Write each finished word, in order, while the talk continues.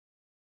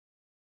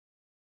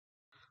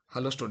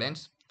Hello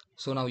students.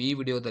 So ನಾವು ಈ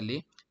ವಿಡಿಯೋದಲ್ಲಿ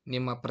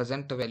ನಿಮ್ಮ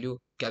ಪ್ರೆಸೆಂಟ್ ವ್ಯಾಲ್ಯೂ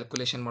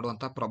ಕ್ಯಾಲ್ಕುಲೇಷನ್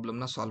ಮಾಡುವಂಥ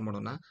ಪ್ರಾಬ್ಲಮ್ನ ಸಾಲ್ವ್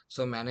ಮಾಡೋಣ.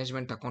 ಸೊ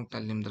ಮ್ಯಾನೇಜ್ಮೆಂಟ್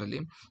ಅಕೌಂಟ್ನಲ್ಲಿ ನಿಮ್ಮದ್ರಲ್ಲಿ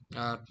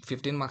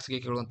 15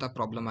 ಮಾರ್ಕ್ಸ್ಗೆ ಕೇಳುವಂಥ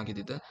ಪ್ರಾಬ್ಲಮ್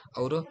ಆಗಿದ್ದು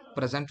ಅವರು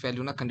ಪ್ರೆಸೆಂಟ್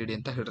ವ್ಯಾಲ್ಯೂನ ಕಂಡಿಡಿ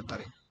ಅಂತ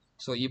ಹೇಳಿರ್ತಾರೆ.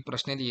 ಸೊ ಈ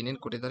ಪ್ರಶ್ನೆಯಲ್ಲಿ ಏನೇನು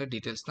ಕೊಟ್ಟಿದ್ದಾರೆ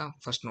ಡೀಟೇಲ್ಸ್ನ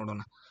ಫಸ್ಟ್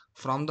ನೋಡೋಣ.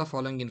 From the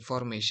following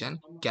information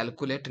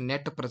calculate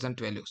net present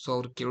value. So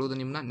ಅವ್ರು ಕೇಳೋದು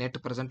ನಿಮ್ಮನ್ನ ನೆಟ್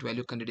ಪ್ರೆಸೆಂಟ್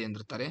ವ್ಯಾಲ್ಯೂ ಕಂಡಿಡಿ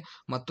ಅಂದಿರ್ತಾರೆ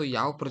ಮತ್ತು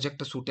ಯಾವ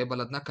ಪ್ರಾಜೆಕ್ಟ್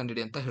ಸೂಟೇಬಲ್ ಅದನ್ನ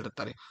ಕಂಡಿಡಿ ಅಂತ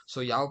ಹೇಳಿರ್ತಾರೆ.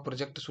 ಸೊ ಯಾವ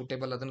ಪ್ರಾಜೆಕ್ಟ್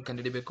ಸೂಟೇಬಲ್ ಅದನ್ನು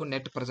ಕಂಡಿಡಿಬೇಕು,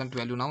 ನೆಟ್ ಪ್ರೆಸೆಂಟ್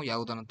ವ್ಯಾಲ್ಯೂ ನಾವು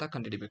ಯಾವುದನ್ನಂತ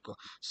ಕಂಡಿಡಿಬೇಕು.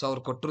 ಸೊ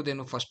ಅವ್ರು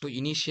ಕೊಟ್ಟಿರೋದೇನು, ಫಸ್ಟ್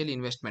ಇನಿಷಿಯಲ್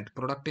ಇನ್ವೆಸ್ಟ್ಮೆಂಟ್,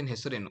 ಪ್ರಾಡಕ್ಟಿನ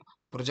ಹೆಸರೇನು,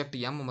 ಪ್ರಾಜೆಕ್ಟ್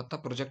ಎಮ್ ಮತ್ತು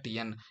ಪ್ರಾಜೆಕ್ಟ್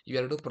ಎನ್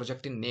ಇವೆರಡು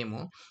ಪ್ರಾಜೆಕ್ಟಿನ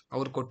ನೇಮು.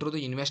 ಅವ್ರು ಕೊಟ್ಟಿರೋದು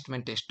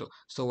ಇನ್ವೆಸ್ಟ್ಮೆಂಟ್ ಎಷ್ಟು.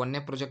 ಸೊ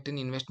ಒಂದನೇ ಪ್ರಾಜೆಕ್ಟಿನ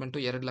ಇನ್ವೆಸ್ಟ್ಮೆಂಟು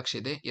 2 ಲಕ್ಷ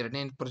ಇದೆ,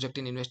 ಎರಡನೇ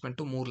ಪ್ರಾಜೆಕ್ಟಿನ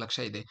ಇನ್ವೆಸ್ಟ್ಮೆಂಟು 3 ಲಕ್ಷ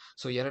ಇದೆ.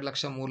 ಸೊ 2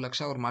 ಲಕ್ಷ 3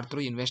 ಲಕ್ಷ ಅವ್ರು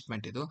ಮಾಡ್ತಿರೋ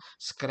ಇನ್ವೆಸ್ಟ್ಮೆಂಟ್ ಇದು.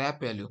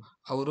 ಸ್ಕ್ರ್ಯಾಪ್ ವ್ಯಾಲ್ಯೂ,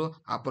 ಅವರು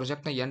ಆ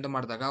ಪ್ರಾಜೆಕ್ಟ್ನ ಎಂಡ್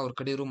ಮಾಡಿದಾಗ ಅವ್ರ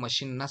ಕಡೆ ಇರೋ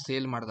ಮಷಿನ್ನ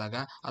ಸೇಲ್ ಮಾಡಿದಾಗ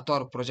ಅಥವಾ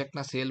ಅವ್ರ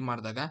ಪ್ರಾಜೆಕ್ಟ್ನ ಸೇಲ್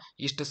ಮಾಡಿದಾಗ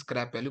ಇಷ್ಟು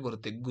ಸ್ಕ್ರ್ಯಾಪ್ ವ್ಯಾಲ್ಯೂ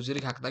ಬರುತ್ತೆ,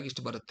 ಗುಜರಿಗೆ ಹಾಕಿದಾಗ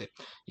ಇಷ್ಟು ಬರುತ್ತೆ.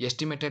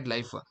 ಎಸ್ಟಿಮೇಟೆಡ್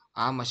ಲೈಫ್,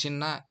 ಆ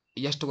ಮಷಿನ್ನ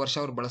ಎಷ್ಟು ವರ್ಷ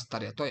ಅವ್ರು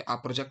ಬಳಸ್ತಾರೆ ಅಥವಾ ಆ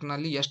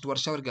ಪ್ರಾಜೆಕ್ಟ್ನಲ್ಲಿ ಎಷ್ಟು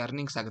ವರ್ಷ ಅವ್ರಿಗೆ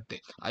ಅರ್ನಿಂಗ್ಸ್ ಆಗುತ್ತೆ,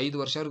 5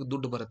 ವರ್ಷ ಅವ್ರಿಗೆ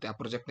ದುಡ್ಡು ಬರುತ್ತೆ ಆ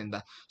ಪ್ರಾಜೆಕ್ಟ್ನಿಂದ.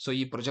 ಸೊ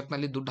ಈ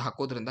ಪ್ರಾಜೆಕ್ಟ್ನಲ್ಲಿ ದುಡ್ಡು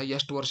ಹಾಕೋದ್ರಿಂದ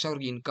ಎಷ್ಟು ವರ್ಷ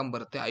ಅವ್ರಿಗೆ ಇನ್ಕಮ್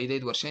ಬರುತ್ತೆ,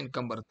 5 ವರ್ಷ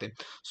ಇನ್ಕಮ್ ಬರುತ್ತೆ.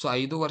 ಸೊ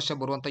 5 ವರ್ಷ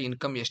ಬರುವಂಥ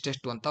ಇನ್ಕಮ್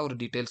ಎಷ್ಟೆಷ್ಟು ಅಂತ ಅವ್ರ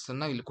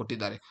ಡೀಟೇಲ್ಸನ್ನು ಇಲ್ಲಿ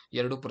ಕೊಟ್ಟಿದ್ದಾರೆ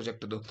ಎರಡು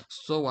ಪ್ರಾಜೆಕ್ಟ್ದು.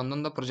 ಸೊ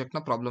ಒಂದೊಂದು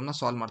ಪ್ರಾಜೆಕ್ಟ್ನ ಪ್ರಾಬ್ಲಮ್ನ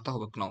ಸಾಲ್ವ್ ಮಾಡ್ತಾ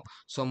ಹೋಗ್ಬೇಕು ನಾವು.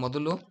 ಸೊ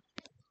ಮೊದಲು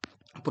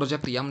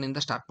ಪ್ರಾಜೆಕ್ಟ್ ಎಮ್ನಿಂದ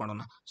ಸ್ಟಾರ್ಟ್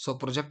ಮಾಡೋಣ. ಸೊ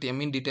ಪ್ರಾಜೆಕ್ಟ್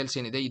ಎಮ್ಮಿನ ಡೀಟೇಲ್ಸ್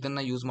ಏನಿದೆ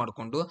ಇದನ್ನು ಯೂಸ್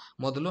ಮಾಡಿಕೊಂಡು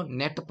ಮೊದಲು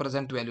net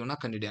present ವ್ಯಾಲ್ಯೂನ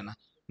ಕಂಡಿಡಿಯೋಣ.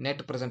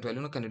 Net present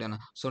ವ್ಯಾಲ್ಯೂನ ಕಂಡಿಡಿಯೋಣ.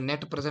 So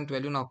net present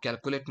value ನಾವು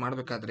ಕ್ಯಾಲ್ಕುಲೇಟ್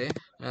ಮಾಡಬೇಕಾದ್ರೆ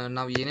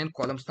ನಾವು ಏನೇನು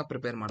ಕಾಲಮ್ಸ್ನ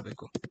ಪ್ರಿಪೇರ್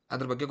ಮಾಡಬೇಕು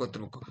ಅದ್ರ ಬಗ್ಗೆ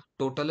ಗೊತ್ತಿರಬೇಕು.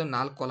 ಟೋಟಲ್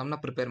 4 ಕಾಲಮ್ನ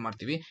ಪ್ರಿಪೇರ್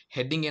ಮಾಡ್ತೀವಿ.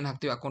 ಹೆಡ್ಡಿಂಗ್ ಏನು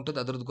ಹಾಕ್ತೀವಿ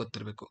ಅಕೌಂಟದ್ದು ಅದ್ರದ್ದು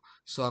ಗೊತ್ತಿರಬೇಕು.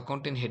 ಸೊ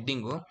ಅಕೌಂಟಿನ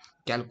heading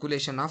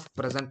calculation of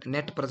present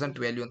net present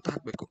value ಅಂತ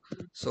ಹಾಕಬೇಕು.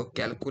 So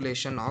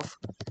calculation of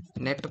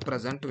net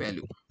present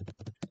value,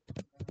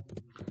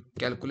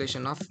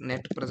 calculation of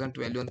net present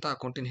value ಅಂತ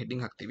ಅಕೌಂಟಿನ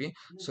ಹೆಡ್ಡಿಂಗ್ ಹಾಕ್ತೀವಿ.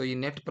 ಸೊ ಈ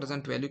ನೆಟ್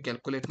ಪ್ರೆಸೆಂಟ್ ವ್ಯಾಲ್ಯೂ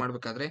ಕ್ಯಾಲ್ಕುಲೇಟ್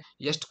ಮಾಡಬೇಕಾದ್ರೆ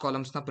ಎಷ್ಟು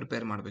ಕಾಲಮ್ಸ್ನ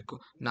ಪ್ರಿಪೇರ್ ಮಾಡಬೇಕು,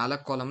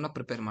 4 ಕಾಲಮ್ನ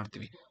ಪ್ರಿಪೇರ್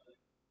ಮಾಡ್ತೀವಿ.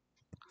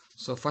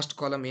 ಸೊ ಫಸ್ಟ್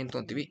ಕಾಲಮ್ ಏನು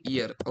ತೊಗೊತೀವಿ,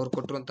 ಇಯರ್, ಅವ್ರು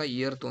ಕೊಟ್ಟಿರುವಂಥ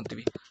ಇಯರ್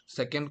ತೊಗೊತೀವಿ.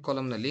 ಸೆಕೆಂಡ್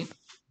ಕಾಲಮ್ನಲ್ಲಿ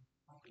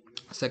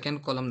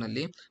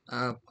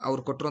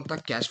ಅವ್ರು ಕೊಟ್ಟಿರುವಂಥ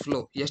ಕ್ಯಾಶ್ ಫ್ಲೋ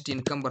ಎಷ್ಟು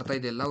ಇನ್ಕಮ್ ಬರ್ತಾ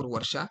ಇದೆಯಲ್ಲ ಅವ್ರ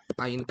ವರ್ಷ,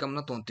 ಆ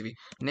ಇನ್ಕಮ್ನ ತೊಗೊತೀವಿ.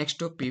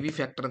 ನೆಕ್ಸ್ಟು ಪಿ ವಿ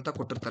ಫ್ಯಾಕ್ಟರ್ ಅಂತ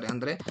ಕೊಟ್ಟಿರ್ತಾರೆ,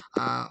 ಅಂದರೆ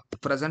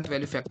ಪ್ರೆಸೆಂಟ್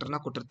ವ್ಯಾಲ್ಯೂ ಫ್ಯಾಕ್ಟರ್ನ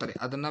ಕೊಟ್ಟಿರ್ತಾರೆ,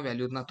 ಅದನ್ನು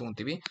ವ್ಯಾಲ್ಯೂನ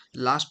ತೊಗೊತೀವಿ.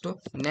 Last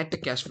net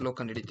cash flow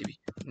ಕಂಡುಹಿಡಿತೀವಿ.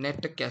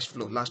 Net cash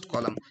flow last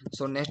column.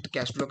 So net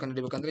cash flow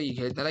ಕಂಡುಹಿಡಿಬೇಕಂದ್ರೆ ಈಗ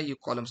ಹೇಳಿದ್ನಲ್ಲ ಈ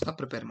ಕಾಲಮ್ಸ್ನ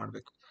ಪ್ರಿಪೇರ್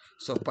ಮಾಡಬೇಕು.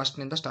 ಸೊ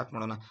ಫಸ್ಟ್ನಿಂದ ಸ್ಟಾರ್ಟ್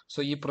ಮಾಡೋಣ. ಸೊ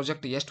ಈ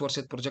ಪ್ರಾಜೆಕ್ಟ್ ಎಷ್ಟು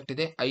ವರ್ಷದ ಪ್ರಾಜೆಕ್ಟ್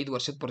ಇದೆ, 5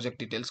 ವರ್ಷದ ಪ್ರಾಜೆಕ್ಟ್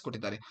ಡೀಟೇಲ್ಸ್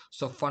ಕೊಟ್ಟಿದ್ದಾರೆ.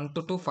 ಸೊ 1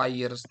 to 5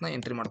 ಇಯರ್ಸ್ನ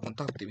ಎಂಟ್ರಿ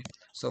ಮಾಡ್ಕೊತಾ ಹೋಗ್ತೀವಿ.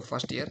 So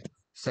first year,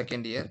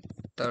 second year,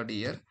 third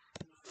year,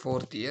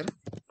 fourth year,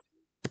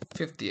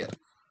 fifth year.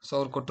 So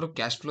ಅವ್ರು ಕೊಟ್ಟರು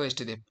ಕ್ಯಾಶ್ ಫ್ಲೋ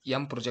ಎಷ್ಟಿದೆ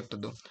M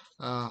ಪ್ರಾಜೆಕ್ಟದ್ದು,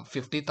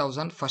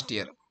 50,000 first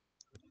year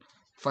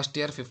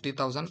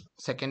 50,000,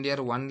 second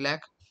year 1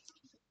 lakh.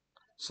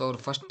 So ಅವ್ರು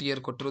ಫಸ್ಟ್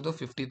ಇಯರ್ ಕೊಟ್ಟಿರೋದು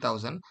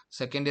 50,000,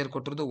 ಸೆಕೆಂಡ್ ಇಯರ್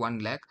ಕೊಟ್ಟಿರೋದು 1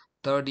 lakh,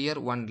 third year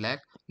 1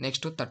 lakh,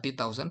 next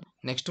 30,000,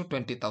 next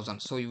 20,000.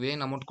 So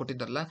ಇವೇನು amount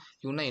ಕೊಟ್ಟಿದ್ದಾರಲ್ಲ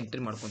ಇವನ್ನ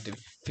entry ಮಾಡ್ಕೊತೀವಿ.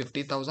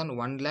 50,000,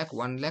 1 lakh,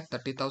 1 lakh,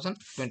 30,000,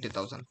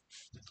 20,000.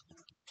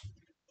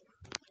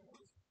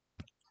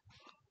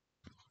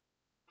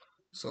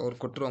 So ಅವ್ರು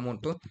ಕೊಟ್ಟಿರೋ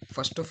ಅಮೌಂಟು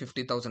ಫಸ್ಟು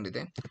 50,000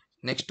 ಇದೆ,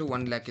 ನೆಕ್ಸ್ಟು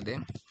 1 lakh ಇದೆ,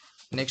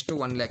 ನೆಕ್ಸ್ಟು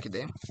 1 lakh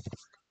ಇದೆ,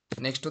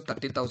 ನೆಕ್ಸ್ಟು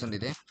 30,000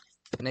 ಇದೆ,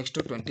 ನೆಕ್ಸ್ಟು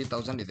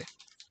 20,000 ಇದೆ.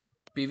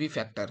 P V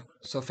factor.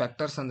 So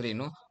factors ಅಂದ್ರೆ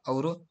ಏನು,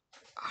 ಅವರು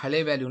ಹಳೆ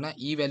ವ್ಯಾಲ್ಯೂನ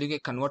ಈ ವ್ಯಾಲ್ಯೂಗೆ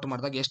ಕನ್ವರ್ಟ್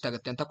ಮಾಡಿದಾಗ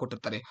ಎಷ್ಟಾಗುತ್ತೆ ಅಂತ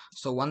ಕೊಟ್ಟಿರ್ತಾರೆ.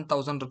 ಸೊ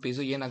 1,000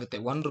 ರುಪೀಸು ಏನಾಗುತ್ತೆ,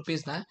 1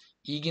 ರೂಪೀಸ್ನ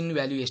ಈಗಿನ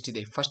ವ್ಯಾಲ್ಯೂ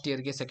ಎಷ್ಟಿದೆ ಫಸ್ಟ್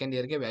ಇಯರ್ಗೆ ಸೆಕೆಂಡ್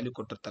ಇಯರ್ಗೆ ವ್ಯಾಲ್ಯೂ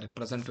ಕೊಟ್ಟಿರ್ತಾರೆ,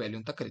 ಪ್ರೆಸೆಂಟ್ ವ್ಯಾಲ್ಯೂ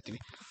ಅಂತ ಕರಿತೀವಿ.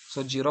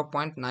 ಸೊ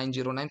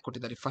 0.909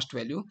 ಕೊಟ್ಟಿದ್ದಾರೆ ಫಸ್ಟ್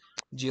ವ್ಯಾಲ್ಯೂ,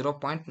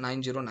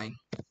 0.909.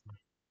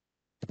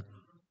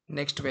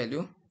 ನೆಕ್ಸ್ಟ್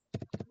ವ್ಯಾಲ್ಯೂ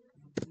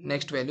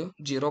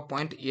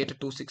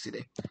 0.826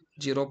 ಇದೆ,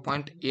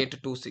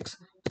 0.826.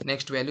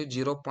 Next value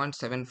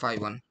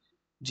 0.751,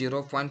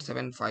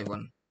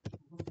 0.751.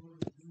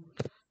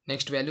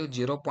 Next value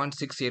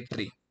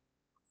 0.683,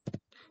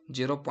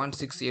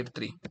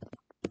 0.683.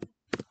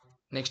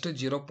 Next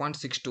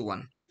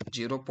 0.621,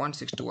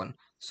 0.621.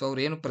 So ಅವ್ರು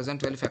ಏನು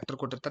ಪ್ರೆಸೆಂಟ್ ವ್ಯಾಲ್ಯೂ ಫ್ಯಾಕ್ಟರ್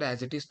ಕೊಟ್ಟಿರ್ತಾರೆ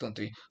as it is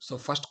ತೊಗೊತೀವಿ. So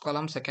first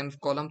column, second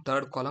column,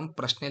 third column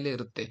ಪ್ರಶ್ನೆಯಲ್ಲೇ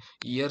ಇರುತ್ತೆ.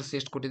 ಇಯರ್ಸ್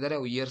ಎಷ್ಟು ಕೊಟ್ಟಿದ್ದಾರೆ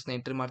ಅವು ಇಯರ್ಸ್ನ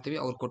ಎಂಟ್ರಿ ಮಾಡ್ತೀವಿ.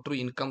 ಅವ್ರು ಕೊಟ್ಟರು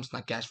ಇನ್ಕಮ್ಸ್ನ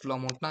ಕ್ಯಾಶ್ ಫ್ಲೋ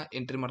ಅಮೌಂಟ್ನ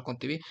ಎಂಟ್ರಿ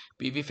ಮಾಡ್ಕೊತೀವಿ,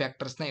 ಪಿ ವಿ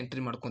ಫ್ಯಾಕ್ಟರ್ಸ್ನ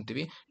ಎಂಟ್ರಿ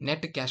ಮಾಡ್ಕೊತೀವಿ.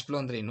 ನೆಟ್ ಕ್ಯಾಶ್ ಫ್ಲೋ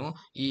ಅಂದ್ರೆ ಏನು,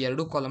 ಈ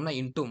ಎರಡು ಕಾಲಮ್ನ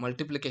ಇಂಟು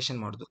ಮಲ್ಟಿಪ್ಲಿಕೇಶನ್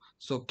ಮಾಡೋದು.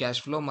 ಸೊ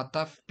ಕ್ಯಾಶ್ ಫ್ಲೋ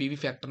ಮತ್ತು ಪಿ ವಿ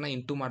ಫ್ಯಾಕ್ಟರ್ನ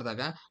ಇಂಟು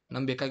ಮಾಡಿದಾಗ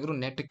ನಮ್ಗೆ ಬೇಕಾಗಿರೋ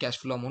ನೆಟ್ ಕ್ಯಾಶ್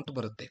ಫ್ಲೋ ಅಮೌಂಟ್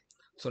ಬರುತ್ತೆ.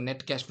 ಸೊ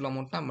ನೆಟ್ ಕ್ಯಾಶ್ ಫ್ಲೋ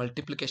ಅಮೌಂಟ್ನ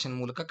ಮಲ್ಟಿಪ್ಲಿಕೇಶನ್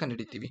ಮೂಲಕ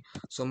ಕಂಡುಹಿಡಿತೀವಿ.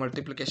 ಸೊ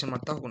ಮಲ್ಟಿಪ್ಲಿಕೇಶನ್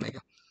ಮಾಡ್ತಾ ಹೋಗೋಣ ಈಗ.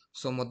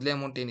 ಸೊ ಮೊದಲೇ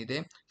ಅಮೌಂಟ್ ಏನಿದೆ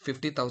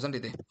 50,000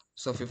 ಇದೆ.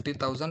 ಸೊ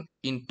 50,000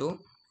 ಇಂಟು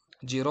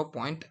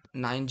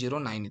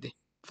 0.909 ಇದೆ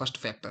ಫಸ್ಟ್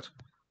ಫ್ಯಾಕ್ಟರ್.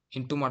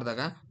 ಇಂಟು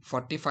ಮಾಡಿದಾಗ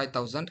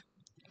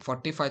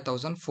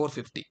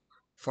 45,450,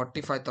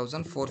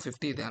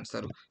 45,450 ಇದೆ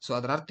ಆನ್ಸರು. ಸೊ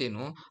ಅದರ ಅರ್ಥ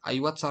ಏನು,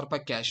 50,000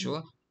 ರೂಪಾಯಿ ಕ್ಯಾಶು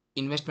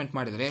ಇನ್ವೆಸ್ಟ್ಮೆಂಟ್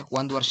ಮಾಡಿದರೆ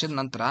 1 ವರ್ಷದ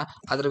ನಂತರ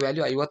ಅದ್ರ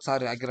ವ್ಯಾಲ್ಯೂ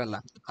 50,000 ಆಗಿರಲ್ಲ,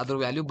 ಅದ್ರ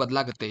ವ್ಯಾಲ್ಯೂ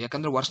ಬದಲಾಗುತ್ತೆ.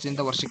 ಯಾಕಂದರೆ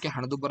ವರ್ಷದಿಂದ ವರ್ಷಕ್ಕೆ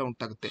ಹಣದುಬ್ಬರ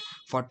ಉಂಟಾಗುತ್ತೆ.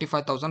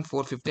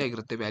 45,450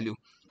 ಆಗಿರುತ್ತೆ ವ್ಯಾಲ್ಯೂ.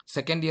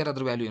 ಸೆಕೆಂಡ್ ಇಯರ್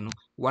ಅದ್ರ ವ್ಯಾಲ್ಯೂ ಏನು,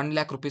 1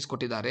 lakh ರುಪೀಸ್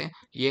ಕೊಟ್ಟಿದ್ದಾರೆ,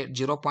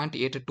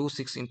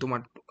 0.826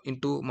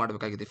 ಇಂಟು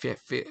ಮಾಡಬೇಕಾಗಿದೆ.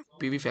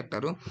 ಪಿ ವಿ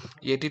ಫ್ಯಾಕ್ಟರು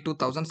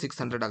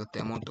 82,600 ಆಗುತ್ತೆ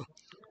ಅಮೌಂಟು.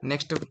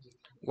 ನೆಕ್ಸ್ಟ್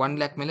 1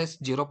 lakh ಮೇಲೆ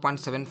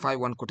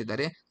 0.751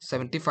 ಕೊಟ್ಟಿದ್ದಾರೆ,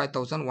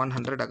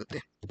 75,100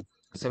 ಆಗುತ್ತೆ.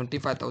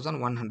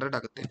 75,100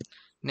 ಆಗುತ್ತೆ.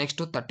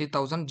 ನೆಕ್ಸ್ಟು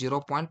 30,000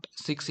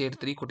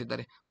 0.683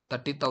 ಕೊಟ್ಟಿದ್ದಾರೆ.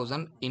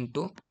 30,000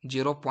 ಇಂಟು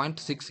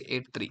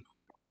 0.683.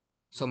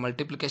 ಸೊ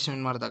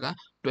ಮಲ್ಟಿಪ್ಲಿಕೇಶನ್ ಮಾಡಿದಾಗ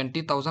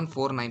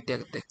 20,490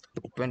 ಆಗುತ್ತೆ.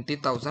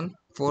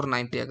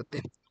 20,490 ಆಗುತ್ತೆ.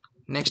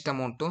 ನೆಕ್ಸ್ಟ್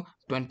ಅಮೌಂಟು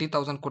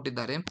 20,000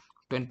 ಕೊಟ್ಟಿದ್ದಾರೆ.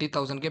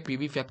 20,000ಗೆ ಪಿ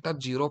ವಿ ಫ್ಯಾಕ್ಟರ್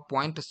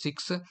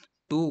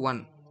 0.621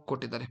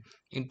 ಕೊಟ್ಟಿದ್ದಾರೆ.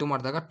 ಇಂಟು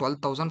ಮಾಡಿದಾಗ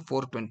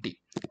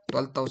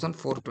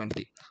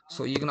 12,420.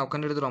 ಸೊ ಈಗ ನಾವು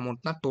ಕಂಡುಹಿಡಿದಿರೋ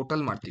ಅಮೌಂಟ್ನ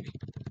ಟೋಟಲ್ ಮಾಡ್ತೀವಿ.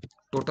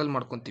 ಟೋಟಲ್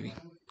ಮಾಡ್ಕೊತೀವಿ.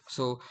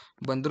 ಸೊ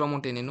ಬಂದಿರೋ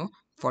ಅಮೌಂಟ್ ಏನೇನು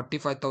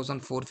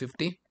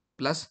 45,450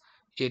 plus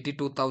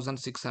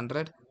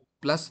 82,600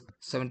 plus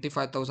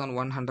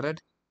 75,100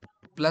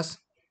 plus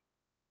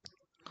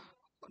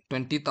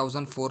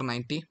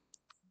 20,490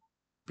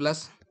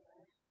 plus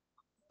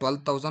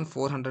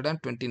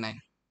 12,429.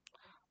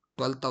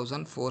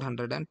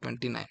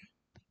 12,429.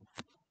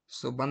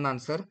 So ಬಂದ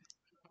ಆನ್ಸರ್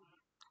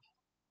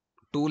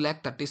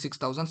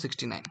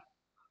 2,36,069.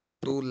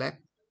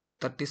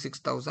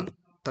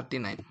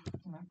 2,36,039.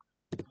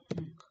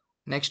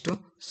 ನೆಕ್ಸ್ಟು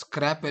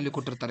ಸ್ಕ್ರ್ಯಾಪ್ ವ್ಯಾಲ್ಯೂ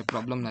ಕೊಟ್ಟಿರ್ತಾರೆ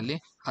ಪ್ರಾಬ್ಲಮ್ನಲ್ಲಿ,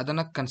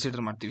 ಅದನ್ನು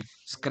ಕನ್ಸಿಡರ್ ಮಾಡ್ತೀವಿ.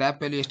 ಸ್ಕ್ರ್ಯಾಪ್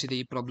ವ್ಯಾಲ್ಯೂ ಎಷ್ಟಿದೆ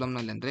ಈ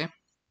ಪ್ರಾಬ್ಲಮ್ನಲ್ಲಿ ಅಂದರೆ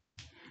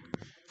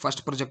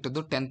ಫಸ್ಟ್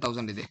ಪ್ರಾಜೆಕ್ಟದ್ದು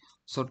 10,000 ಇದೆ.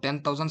 ಸೊ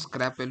 10,000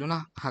 ಸ್ಕ್ರ್ಯಾಪ್ ವ್ಯಾಲ್ಯೂನ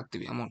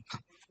ಹಾಕ್ತೀವಿ ಅಮೌಂಟ್ನ.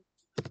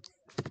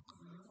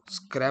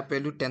 Scrap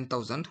value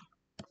 10,000.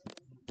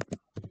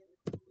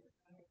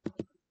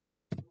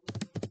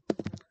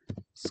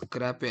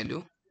 Scrap value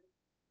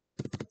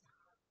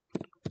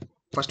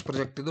first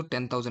project ಇದು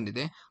 10,000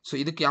 ಇದೆ. ಸೊ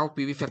ಇದಕ್ಕೆ ಯಾವ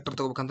P V factor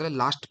ತಗೋಬೇಕಂದ್ರೆ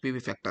last P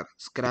V factor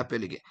scrap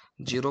ವ್ಯಾಲ್ಯೂಗೆ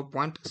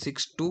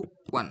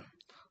 0.621.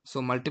 So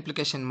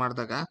multiplication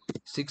ಮಾಡಿದಾಗ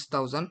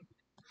 6,000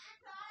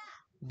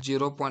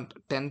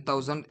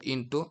 10,000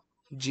 ಇಂಟು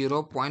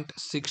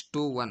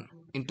 0.621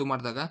 ಇಂಟು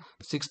ಮಾಡಿದಾಗ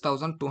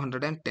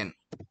 6,210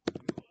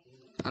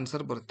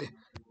 ಆನ್ಸರ್ ಬರುತ್ತೆ.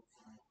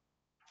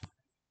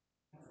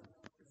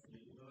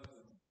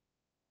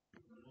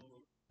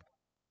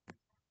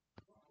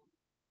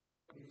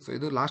 ಸೊ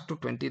ಇದು ಲಾಸ್ಟು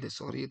 20 ಇದೆ.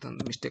 ಸಾರಿ,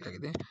 ಇದೊಂದು ಮಿಸ್ಟೇಕ್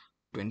ಆಗಿದೆ.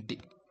 20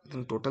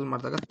 ಇದನ್ನು ಟೋಟಲ್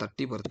ಮಾಡಿದಾಗ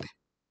 30 ಬರುತ್ತೆ.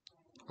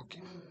 ಓಕೆ,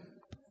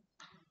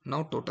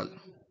 ನಾವು ಟೋಟಲ್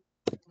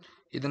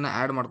ಇದನ್ನು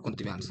ಆ್ಯಡ್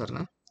ಮಾಡ್ಕೊತೀವಿ ಆನ್ಸರ್ನ.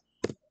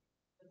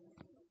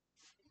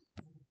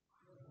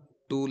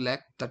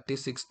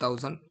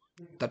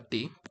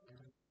 2,36,030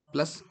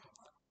 plus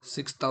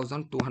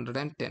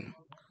 6,210.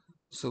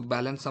 So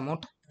balance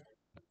amount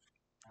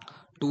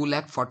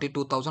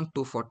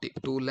 2,42,240.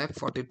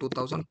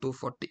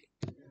 2,42,240.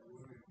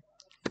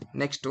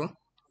 Next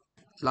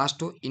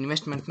last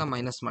ಇನ್ವೆಸ್ಟ್ಮೆಂಟ್ನ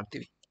minus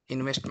ಮಾಡ್ತೀವಿ.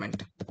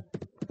 Investment.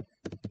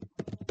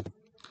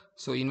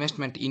 So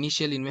investment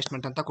initial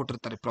investment ಅಂತ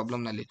ಕೊಟ್ಟಿರ್ತಾರೆ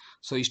ಪ್ರಾಬ್ಲಮ್ನಲ್ಲಿ.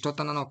 ಸೊ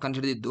ಇಷ್ಟೊತ್ತನ ನಾವು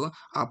ಕಂಡುಹಿಡಿದಿದ್ದು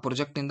ಆ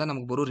ಪ್ರಾಜೆಕ್ಟಿಂದ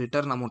ನಮಗೆ ಬರೋ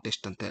ರಿಟರ್ನ್ ಅಮೌಂಟ್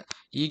ಎಷ್ಟಂತೆ.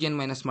 ಈಗೇನು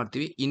ಮೈನಸ್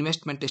ಮಾಡ್ತೀವಿ,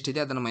 ಇನ್ವೆಸ್ಟ್ಮೆಂಟ್ ಎಷ್ಟಿದೆ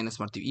ಅದನ್ನು ಮೈನಸ್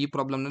ಮಾಡ್ತೀವಿ. ಈ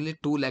ಪ್ರಾಬ್ಲಮ್ನಲ್ಲಿ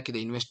 2 ಲ್ಯಾಕ್ ಇದೆ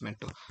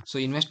ಇನ್ವೆಸ್ಟ್ಮೆಂಟು. ಸೊ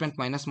ಇನ್ವೆಸ್ಟ್ಮೆಂಟ್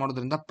ಮೈನಸ್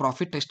ಮಾಡೋದ್ರಿಂದ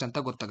ಪ್ರಾಫಿಟ್ ಎಷ್ಟಂತ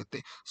ಗೊತ್ತಾಗುತ್ತೆ.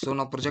 ಸೊ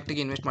ನಾವು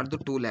ಪ್ರಾಜೆಕ್ಟಿಗೆ ಇನ್ವೆಸ್ಟ್ ಮಾಡಿದ್ದು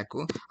 2 ಲ್ಯಾಕು,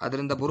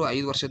 ಅದರಿಂದ ಬರೋ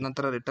 5 ವರ್ಷದ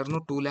ನಂತರ ರಿಟರ್ನು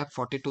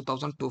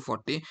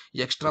 2,42,240.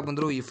 ಎಕ್ಸ್ಟ್ರಾ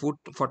ಬಂದರೂ ಈ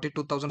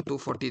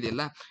 42,240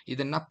 ಇದೆಯಲ್ಲ,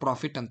 ಇದನ್ನು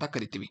ಪ್ರಾಫಿಟ್ ಅಂತ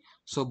ಕರಿತೀವಿ.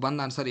 ಸೊ ಬಂದ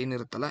ಆನ್ಸರ್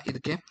ಏನಿರುತ್ತಲ್ಲ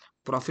ಇದಕ್ಕೆ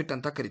ಪ್ರಾಫಿಟ್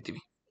ಅಂತ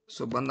ಕರಿತೀವಿ.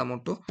 ಸೊ ಬಂದ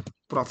ಅಮೌಂಟು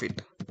ಪ್ರಾಫಿಟ್.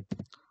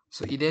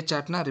 ಸೊ ಇದೇ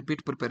ಚಾರ್ಟ್ನ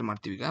ರಿಪೀಟ್ ಪ್ರಿಪೇರ್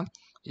ಮಾಡ್ತೀವಿ ಈಗ.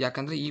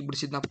 ಯಾಕಂದರೆ ಈಗ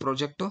ಬಿಡಿಸಿದ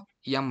ಪ್ರಾಜೆಕ್ಟು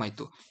ಎಮ್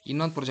ಆಯಿತು.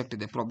 ಇನ್ನೊಂದು ಪ್ರಾಜೆಕ್ಟ್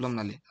ಇದೆ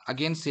ಪ್ರಾಬ್ಲಮ್ನಲ್ಲಿ,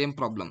 ಅಗೇನ್ ಸೇಮ್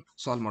ಪ್ರಾಬ್ಲಮ್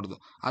ಸಾಲ್ವ್ ಮಾಡೋದು.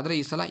 ಆದರೆ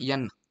ಈ ಸಲ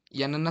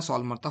ಎನ್ನನ್ನು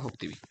ಸಾಲ್ವ್ ಮಾಡ್ತಾ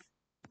ಹೋಗ್ತೀವಿ.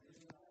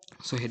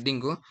 ಸೊ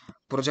ಹೆಡ್ಡಿಂಗು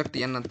ಪ್ರಾಜೆಕ್ಟ್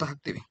ಎನ್ ಅಂತ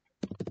ಹಾಕ್ತೀವಿ.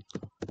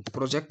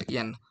 Project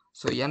N.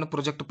 So N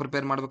project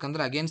prepare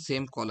ಮಾಡ್ಬೇಕಂದ್ರೆ ಅಗೇನ್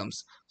ಸೇಮ್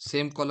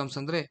ಕಾಲಮ್ಸ್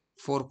ಅಂದರೆ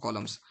 4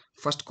 ಕಾಲಮ್ಸ್.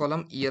 ಫಸ್ಟ್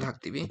ಕಾಲಮ್ ಇಯರ್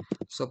ಹಾಕ್ತೀವಿ.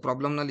 ಸೊ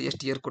ಪ್ರಾಬ್ಲಮ್ನಲ್ಲಿ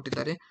ಎಷ್ಟು ಇಯರ್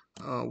ಕೊಟ್ಟಿದ್ದಾರೆ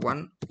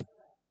 1.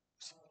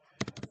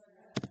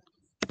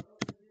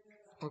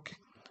 Okay,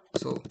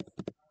 so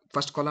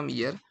first column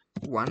year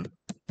 1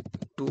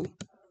 2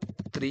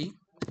 3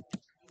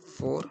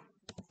 4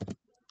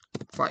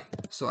 5.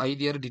 So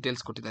 5 year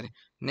details ಕೊಟ್ಟಿದ್ದಾರೆ.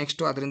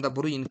 ನೆಕ್ಸ್ಟು ಅದರಿಂದ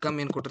ಬರೋ ಇನ್ಕಮ್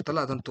ಏನು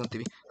ಕೊಟ್ಟಿರ್ತಲ್ಲ ಅದನ್ನು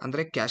ತೊಗೊತೀವಿ,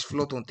 ಅಂದರೆ ಕ್ಯಾಶ್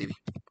ಫ್ಲೋ ತೊಗೊತೀವಿ.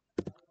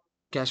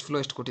 ಕ್ಯಾಶ್ ಫ್ಲೋ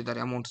ಎಷ್ಟು ಕೊಟ್ಟಿದ್ದಾರೆ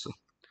amounts.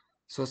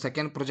 So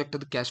second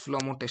ಪ್ರಾಜೆಕ್ಟದು cash flow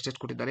amount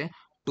ಎಷ್ಟೆಷ್ಟು ಕೊಟ್ಟಿದ್ದಾರೆ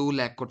 2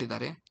 ಲ್ಯಾಕ್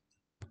ಕೊಟ್ಟಿದ್ದಾರೆ.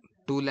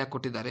 2 ಲ್ಯಾಕ್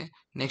ಕೊಟ್ಟಿದ್ದಾರೆ.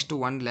 Next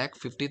 1 lac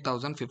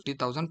 50,000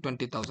 50,000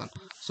 20,000.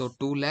 So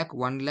 2 lac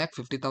 1 lac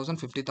 50,000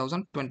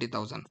 50,000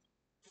 20,000.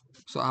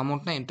 So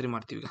ಅಮೌಂಟ್ನ ಎಂಟ್ರಿ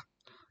ಮಾಡ್ತೀವಿ ಈಗ.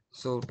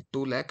 ಸೊ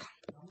 2 ಲ್ಯಾಕ್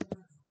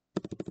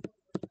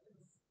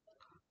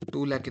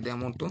ಇದೆ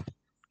ಅಮೌಂಟು.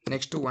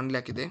 ನೆಕ್ಸ್ಟು 1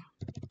 ಲ್ಯಾಕ್ ಇದೆ.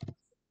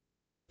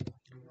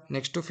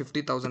 ನೆಕ್ಸ್ಟು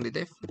 50,000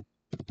 ಇದೆ.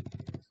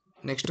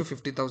 ನೆಕ್ಸ್ಟು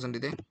 50,000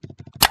 ಇದೆ.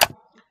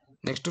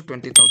 ನೆಕ್ಸ್ಟು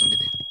 20,000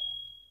 ಇದೆ.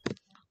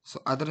 ಸೊ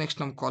ಅದರ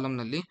ನೆಕ್ಸ್ಟ್ ನಮ್ಮ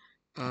ಕಾಲಮ್ನಲ್ಲಿ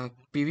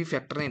ಪಿ ವಿ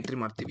ಫ್ಯಾಕ್ಟರ್ನ ಎಂಟ್ರಿ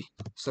ಮಾಡ್ತೀವಿ.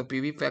 ಸೊ ಪಿ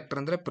ವಿ ಫ್ಯಾಕ್ಟರ್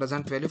ಅಂದರೆ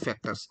ಪ್ರೆಸೆಂಟ್ ವ್ಯಾಲ್ಯೂ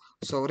ಫ್ಯಾಕ್ಟರ್ಸ್.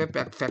 ಸೊ ಅವರೇ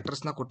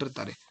ಫ್ಯಾಕ್ಟರ್ಸ್ನ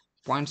ಕೊಟ್ಟಿರ್ತಾರೆ,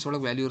 ಪಾಯಿಂಟ್ಸ್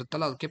ಒಳಗೆ ವ್ಯಾಲ್ಯೂ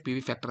ಇರುತ್ತಲ್ಲ ಅದಕ್ಕೆ ಪಿ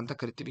ವಿ ಫ್ಯಾಕ್ಟರ್ ಅಂತ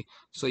ಕರಿತೀವಿ.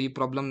 ಸೊ ಈ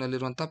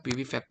ಪ್ರಾಬ್ಲಮ್ನಲ್ಲಿರುವಂಥ ಪಿ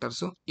ವಿ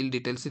ಫ್ಯಾಕ್ಟರ್ಸು ಇಲ್ಲಿ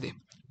ಡೀಟೇಲ್ಸ್ ಇದೆ.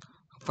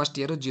 First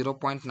year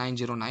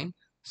 0.909,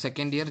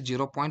 second year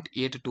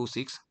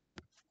 0.826,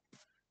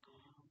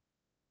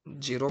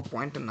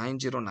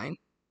 0.909,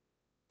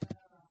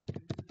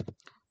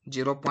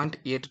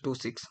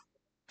 0.826,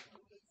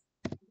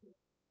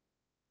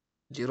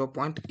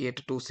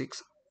 0.826.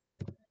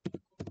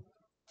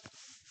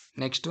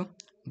 Next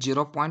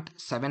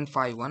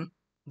 0.751,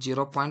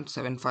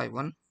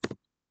 0.751,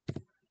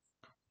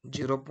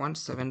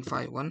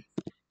 0.751,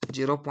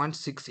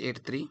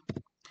 0.683,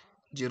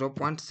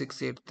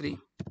 0.683,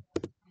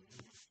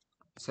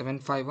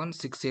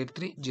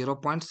 751,683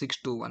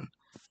 0.621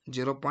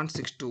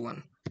 0.621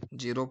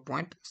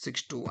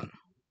 0.621.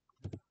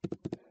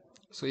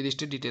 So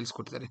ಇದಿಷ್ಟು ಡೀಟೇಲ್ಸ್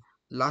ಕೊಡ್ತಾರೆ.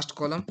 Last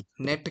column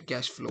net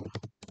cash flow.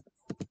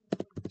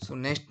 So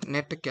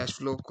net cash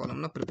flow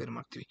ಕಾಲಮ್ನ ಪ್ರಿಪೇರ್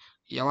ಮಾಡ್ತೀವಿ.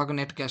 ಯಾವಾಗ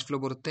ನೆಟ್ ಕ್ಯಾಶ್ ಫ್ಲೋ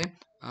ಬರುತ್ತೆ,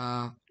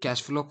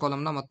 ಕ್ಯಾಶ್ ಫ್ಲೋ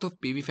ಕಾಲಮ್ನ ಮತ್ತು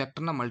ಪಿ ವಿ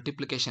ಫ್ಯಾಕ್ಟರ್ನ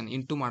ಮಲ್ಟಿಪ್ಲಿಕೇಶನ್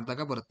ಇಂಟು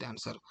ಮಾಡಿದಾಗ ಬರುತ್ತೆ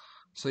ಆನ್ಸರ್.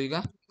 ಸೊ ಈಗ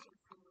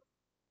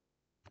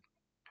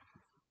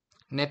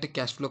ನೆಟ್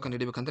ಕ್ಯಾಶ್ ಫ್ಲೋ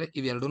ಕಂಡುಹಿಡಿಬೇಕಂದ್ರೆ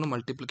ಇವೆರಡೂ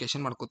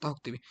ಮಲ್ಟಿಪ್ಲಿಕೇಶನ್ ಮಾಡ್ಕೋತಾ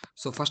ಹೋಗ್ತೀವಿ.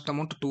 ಸೊ ಫಸ್ಟ್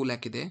ಅಮೌಂಟ್ 2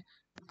 ಲ್ಯಾಕ್ ಇದೆ,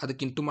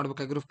 ಅದಕ್ಕೆ ಇಂಟು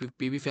ಮಾಡಬೇಕಾಗಿರೋ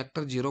ಪಿ ವಿ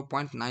ಫ್ಯಾಕ್ಟರ್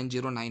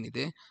 0.909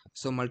 ಇದೆ.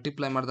 ಸೊ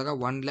ಮಲ್ಟಿಪ್ಲೈ ಮಾಡಿದಾಗ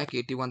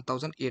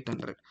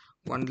 1,81,800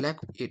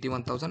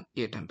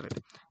 1,81,800.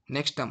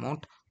 ನೆಕ್ಸ್ಟ್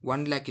ಅಮೌಂಟ್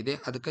 1 ಲ್ಯಾಕ್ ಇದೆ,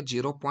 ಅದಕ್ಕೆ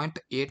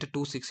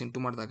 0.826 ಇಂಟು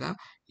ಮಾಡಿದಾಗ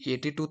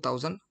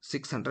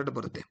 82,600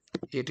 ಬರುತ್ತೆ.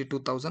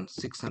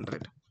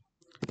 82,600.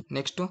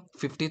 ನೆಕ್ಸ್ಟು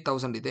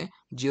 50,000 ಇದೆ,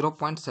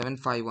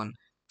 0.751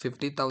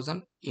 50,000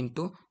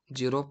 ಇಂಟು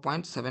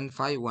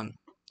 0.751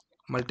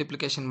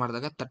 ಮಲ್ಟಿಪ್ಲಿಕೇಶನ್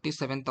ಮಾಡಿದಾಗ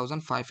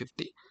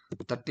 37,550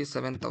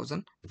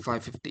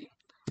 37,550.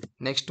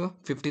 ನೆಕ್ಸ್ಟು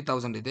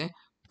 50,000 ಇದೆ,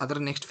 ಅದರ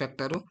ನೆಕ್ಸ್ಟ್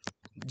ಫ್ಯಾಕ್ಟರು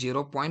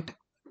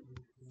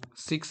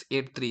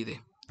 0.683 ಇದೆ.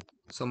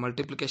 ಸೊ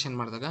ಮಲ್ಟಿಪ್ಲಿಕೇಶನ್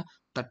ಮಾಡಿದಾಗ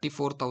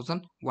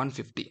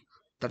 34,150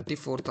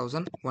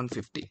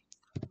 34,150.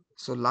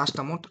 ಸೊ ಲಾಸ್ಟ್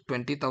ಅಮೌಂಟ್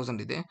 20,000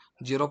 ಇದೆ,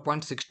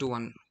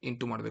 0.621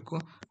 ಇಂಟು ಮಾಡಬೇಕು.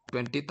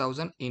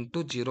 20,000 ಇಂಟು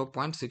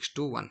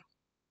 0.621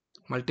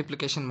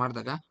 ಮಲ್ಟಿಪ್ಲಿಕೇಶನ್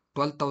ಮಾಡಿದಾಗ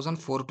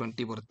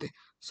 12,420 ಬರುತ್ತೆ.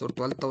 ಸೊ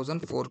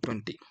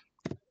 12,420.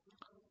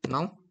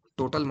 ನಾವು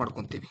ಟೋಟಲ್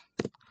ಮಾಡ್ಕೊತೀವಿ.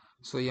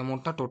 ಸೊ ಈ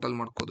ಅಮೌಂಟ್ನ total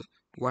ಮಾಡ್ಕೋದು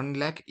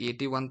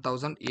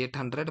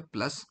 1,81,800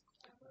 plus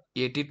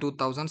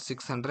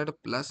 82,600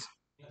 plus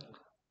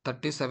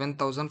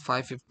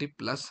 37,550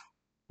 plus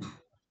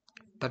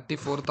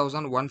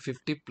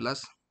 34,150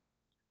 plus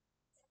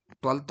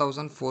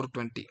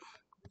 12,420.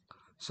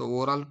 So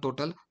overall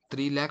total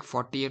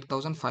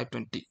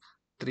 3,48,520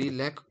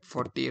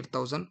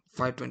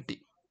 3,48,520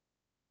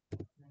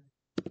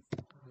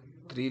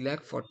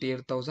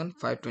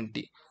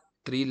 3,48,520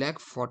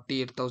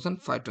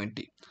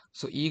 3,48,520.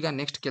 So ಈಗ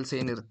ನೆಕ್ಸ್ಟ್ ಕೆಲಸ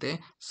ಏನಿರುತ್ತೆ,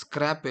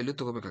 ಸ್ಕ್ರ್ಯಾಪ್ ವ್ಯಾಲ್ಯೂ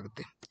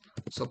ತಗೋಬೇಕಾಗುತ್ತೆ.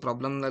 ಸೊ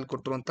ಪ್ರಾಬ್ಲಮ್ನಲ್ಲಿ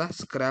ಕೊಟ್ಟಿರುವಂಥ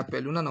ಸ್ಕ್ರ್ಯಾಪ್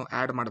ವ್ಯಾಲ್ಯೂನ ನಾವು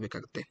ಆ್ಯಡ್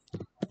ಮಾಡಬೇಕಾಗುತ್ತೆ.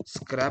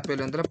 ಸ್ಕ್ರ್ಯಾಪ್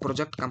ವ್ಯಾಲ್ಯೂ ಅಂದರೆ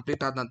ಪ್ರಾಜೆಕ್ಟ್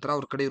ಕಂಪ್ಲೀಟ್ ಆದ ನಂತರ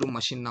ಅವ್ರ ಕಡೆ ಇರೋ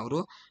ಮಷಿನ್ನ ಅವರು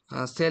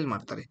ಸೇಲ್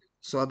ಮಾಡ್ತಾರೆ.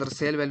 ಸೊ ಅದರ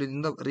ಸೇಲ್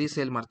ವ್ಯಾಲ್ಯೂದಿಂದ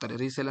ರೀಸೇಲ್ ಮಾಡ್ತಾರೆ.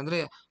 ರೀಸೇಲ್ ಅಂದರೆ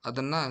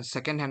ಅದನ್ನು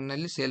ಸೆಕೆಂಡ್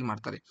ಹ್ಯಾಂಡ್ನಲ್ಲಿ ಸೇಲ್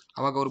ಮಾಡ್ತಾರೆ.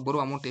 ಅವಾಗ ಅವ್ರಿಗೆ ಬರೋ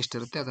ಅಮೌಂಟ್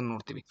ಎಷ್ಟಿರುತ್ತೆ ಅದನ್ನು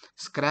ನೋಡ್ತೀವಿ.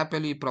 ಸ್ಕ್ರ್ಯಾಪ್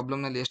ವ್ಯಾಲ್ಯೂ ಈ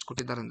ಪ್ರಾಬ್ಲಮ್ನಲ್ಲಿ ಎಷ್ಟು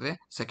ಕೊಟ್ಟಿದ್ದಾರೆ ಅಂದರೆ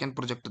ಸೆಕೆಂಡ್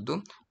ಪ್ರಾಜೆಕ್ಟ್ದು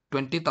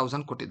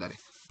 20,000 ಕೊಟ್ಟಿದ್ದಾರೆ.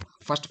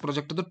 ಫಸ್ಟ್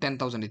ಪ್ರಾಜೆಕ್ಟ್ದು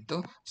 10,000 ಇತ್ತು,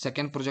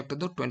 ಸೆಕೆಂಡ್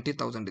ಪ್ರಾಜೆಕ್ಟ್ದು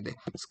 20,000 ಇದೆ.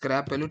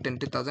 ಸ್ಕ್ರ್ಯಾಪ್ ವ್ಯಾಲ್ಯೂ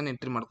 20,000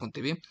 ಎಂಟ್ರಿ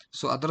ಮಾಡ್ಕೊತೀವಿ.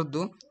 ಸೊ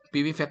ಅದರದ್ದು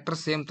P V factor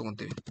same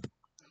ತೊಗೊತೀವಿ.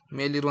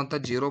 ಮೇಲಿರುವಂಥ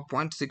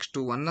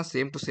 0.621ನ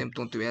same to same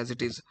ತೊಗೊತೀವಿ as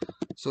it is.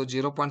 So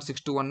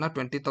 0.621ನ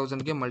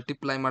 20,000ಗೆ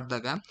multiply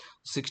ಮಾಡಿದಾಗ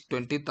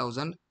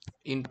 20,000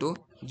 ಇಂಟು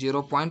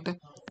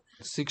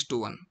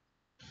 0.621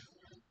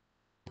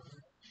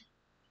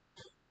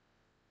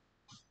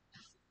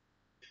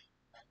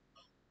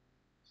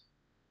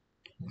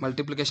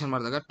 ಮಲ್ಟಿಪ್ಲಿಕೇಶನ್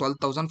ಮಾಡಿದಾಗ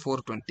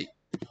 12,420.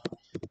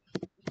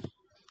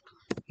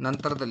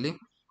 ನಂತರದಲ್ಲಿ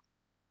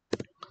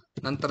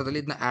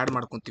ಇದನ್ನ ಆ್ಯಡ್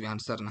ಮಾಡ್ಕೊತೀವಿ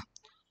ಆನ್ಸರ್ನ.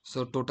 ಸೊ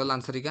ಟೋಟಲ್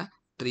ಆನ್ಸರ್ ಈಗ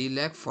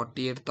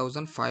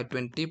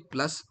 3,48,520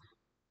 ಪ್ಲಸ್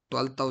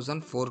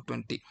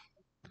 12,420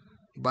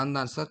 ಬಂದ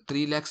ಆನ್ಸರ್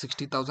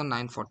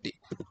 3,60,940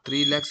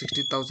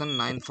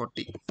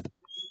 3,60,940.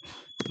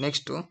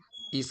 ನೆಕ್ಸ್ಟು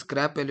ಈ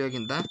ಸ್ಕ್ರ್ಯಾಪ್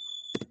ವ್ಯಾಲ್ಯೂಗಿಂದ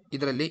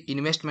ಇದರಲ್ಲಿ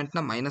ಇನ್ವೆಸ್ಟ್ಮೆಂಟ್ನ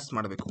ಮೈನಸ್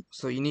ಮಾಡಬೇಕು.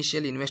 ಸೊ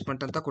ಇನಿಷಿಯಲ್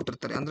ಇನ್ವೆಸ್ಟ್ಮೆಂಟ್ ಅಂತ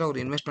ಕೊಟ್ಟಿರ್ತಾರೆ, ಅಂದರೆ ಅವ್ರು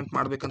ಇನ್ವೆಸ್ಟ್ಮೆಂಟ್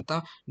ಮಾಡಬೇಕಂತ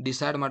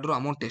ಡಿಸೈಡ್ ಮಾಡಿರೋ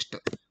ಅಮೌಂಟ್ ಎಷ್ಟು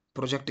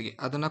ಪ್ರಾಜೆಕ್ಟ್ಗೆ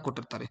ಅದನ್ನು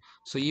ಕೊಟ್ಟಿರ್ತಾರೆ.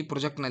 ಸೊ ಈ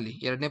ಪ್ರಾಜೆಕ್ಟ್ನಲ್ಲಿ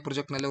ಎರಡನೇ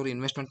ಪ್ರಾಜೆಕ್ಟ್ನಲ್ಲಿ ಅವರು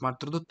ಇನ್ವೆಸ್ಟ್ಮೆಂಟ್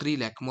ಮಾಡ್ತಿರೋದು 3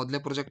 ಲ್ಯಾಕ್, ಮೊದಲನೇ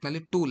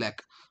ಪ್ರಾಜೆಕ್ಟ್ನಲ್ಲಿ 2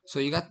 ಲ್ಯಾಕ್. ಸೊ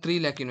ಈಗ 3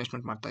 ಲ್ಯಾಕ್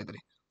ಇನ್ವೆಸ್ಟ್ಮೆಂಟ್ ಮಾಡ್ತಾ ಇದ್ದಾರೆ.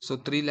 ಸೊ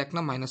 3 ಲ್ಯಾಕ್ನ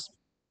ಮೈನಸ್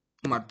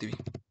ಮಾಡ್ತೀವಿ.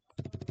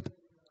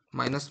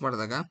 ಮೈನಸ್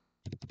ಮಾಡಿದಾಗ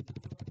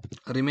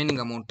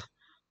ರಿಮೈನಿಂಗ್ ಅಮೌಂಟ್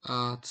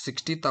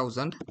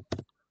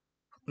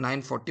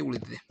 60,940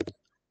 ಉಳಿದಿದೆ.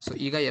 ಸೊ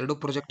ಈಗ ಎರಡು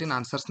ಪ್ರಾಜೆಕ್ಟಿನ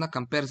ಆನ್ಸರ್ಸ್ನ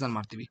ಕಂಪ್ಯಾರಿಸನ್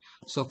ಮಾಡ್ತೀವಿ.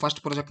 ಸೊ ಫಸ್ಟ್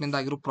ಪ್ರಾಜೆಕ್ಟ್ನಿಂದ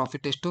ಆಗಿರೋ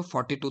ಪ್ರಾಫಿಟ್ ಎಷ್ಟು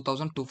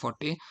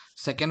 42,240,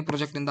 ಸೆಕೆಂಡ್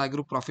ಪ್ರಾಜೆಕ್ಟ್ನಿಂದ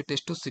ಆಗಿರೋ ಪ್ರಾಫಿಟ್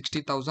ಎಷ್ಟು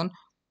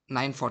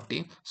 60,940.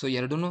 ಸೊ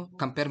ಎರಡೂ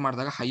ಕಂಪೇರ್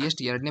ಮಾಡಿದಾಗ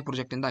ಹೈಯೆಸ್ಟ್ ಎರಡನೇ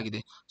ಪ್ರಾಜೆಕ್ಟಿಂದ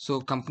ಆಗಿದೆ. ಸೊ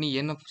ಕಂಪ್ನಿ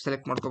ಏನು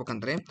select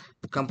ಮಾಡ್ಕೋಬೇಕಂದ್ರೆ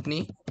company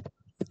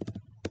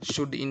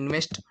should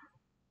invest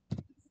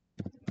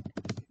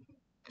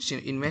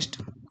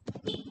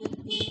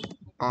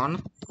on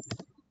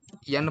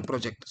N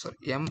project,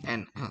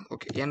 MN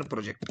N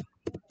project.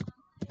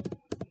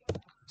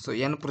 So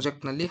N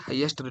ಪ್ರಾಜೆಕ್ಟ್ನಲ್ಲಿ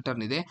highest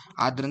return ಇದೆ,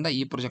 ಆದ್ದರಿಂದ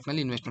ಈ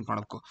ಪ್ರಾಜೆಕ್ಟ್ನಲ್ಲಿ ಇನ್ವೆಸ್ಟ್ಮೆಂಟ್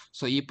ಮಾಡಬೇಕು.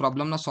 ಸೊ ಈ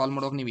ಪ್ರಾಬ್ಲಮ್ನ ಸಾಲ್ವ್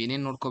ಮಾಡೋಕೆ ನೀವು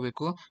ಏನೇನು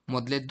ನೋಡ್ಕೋಬೇಕು,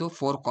 ಮೊದಲೇದ್ದು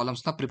 4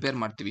 ಕಾಲಮ್ಸ್ನ ಪ್ರಿಪೇರ್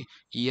ಮಾಡ್ತೀವಿ.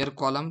 Year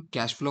column,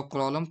 cash flow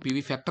column, P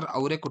V factor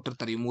ಅವರೇ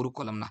ಕೊಟ್ಟಿರ್ತಾರೆ ಈ 3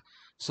 ಕಾಲಮ್ನ.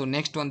 ಸೊ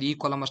ನೆಕ್ಸ್ಟ್ ಒಂದು ಈ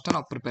ಕಾಲಮ್ ಅಷ್ಟೇ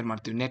ನಾವು ಪ್ರಿಪೇರ್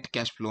ಮಾಡ್ತೀವಿ, net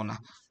cash ಫ್ಲೋನ.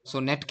 So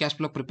net cash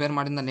flow prepare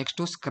ಮಾಡಿದ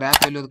ನೆಕ್ಸ್ಟು ಸ್ಕ್ರ್ಯಾಪ್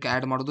ವ್ಯಾಲ್ಯೂ ಅದಕ್ಕೆ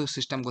ಆ್ಯಡ್ ಮಾಡೋದು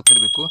ಸಿಸ್ಟಮ್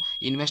ಗೊತ್ತಿರಬೇಕು.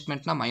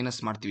 ಇನ್ವೆಸ್ಟ್ಮೆಂಟ್ನ ಮೈನಸ್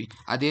ಮಾಡ್ತೀವಿ.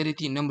 ಅದೇ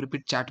ರೀತಿ ಇನ್ನೊಂದು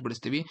ರಿಪೀಟ್ ಚಾರ್ಟ್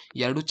ಬಿಡಿಸ್ತೀವಿ.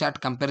 ಎರಡು ಚಾರ್ಟ್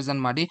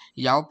ಕಂಪ್ಯಾರಿಸನ್ ಮಾಡಿ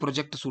ಯಾವ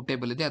ಪ್ರಾಜೆಕ್ಟ್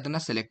ಸೂಟೇಬಲ್ ಇದೆ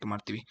ಅದನ್ನು ಸೆಲೆಕ್ಟ್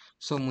ಮಾಡ್ತೀವಿ.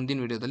 ಸೊ ಮುಂದಿನ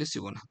ವಿಡಿಯೋದಲ್ಲಿ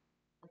ಸಿಗೋಣ.